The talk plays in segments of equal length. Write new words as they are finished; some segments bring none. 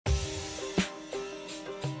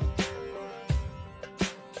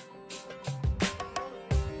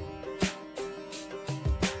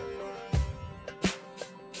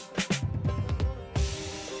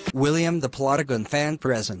William the Plotagon fan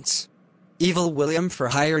presents Evil William for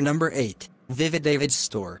Hire number 8, VividDavid's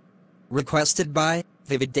store. Requested by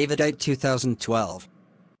VividDavidite 2012.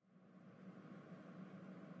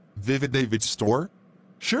 VividDavid's store?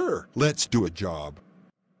 Sure, let's do a job.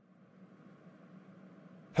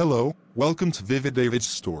 Hello, welcome to VividDavid's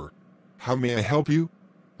store. How may I help you?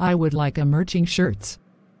 I would like emerging shirts.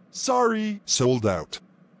 Sorry, sold out.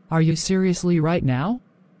 Are you seriously right now?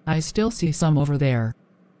 I still see some over there.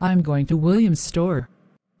 I'm going to William's store.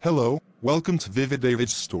 Hello, welcome to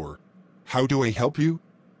VividDavid's store. How do I help you?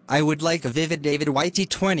 I would like a VividDavid YT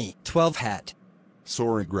 2012 hat.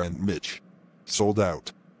 Sorry, Grand Mitch. Sold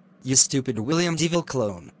out. You stupid William's evil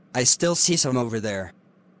clone. I still see some over there.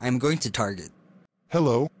 I'm going to Target.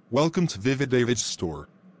 Hello, welcome to VividDavid's store.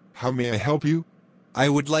 How may I help you? I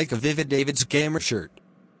would like a VividDavid's gamer shirt.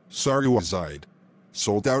 Sorry, Wazide.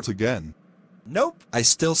 Sold out again. Nope. I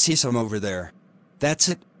still see some over there. That's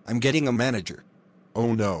it. I'm getting a manager.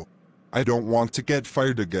 Oh no. I don't want to get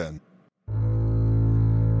fired again.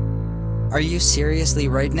 Are you seriously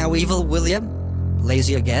right now, Evil William?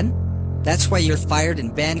 Lazy again? That's why you're fired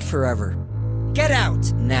and banned forever. Get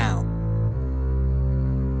out, now!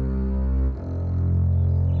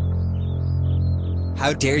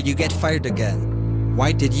 How dare you get fired again?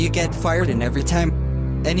 Why did you get fired and every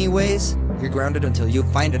time? Anyways, you're grounded until you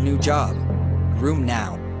find a new job. Room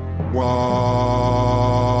now.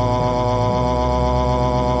 Wow.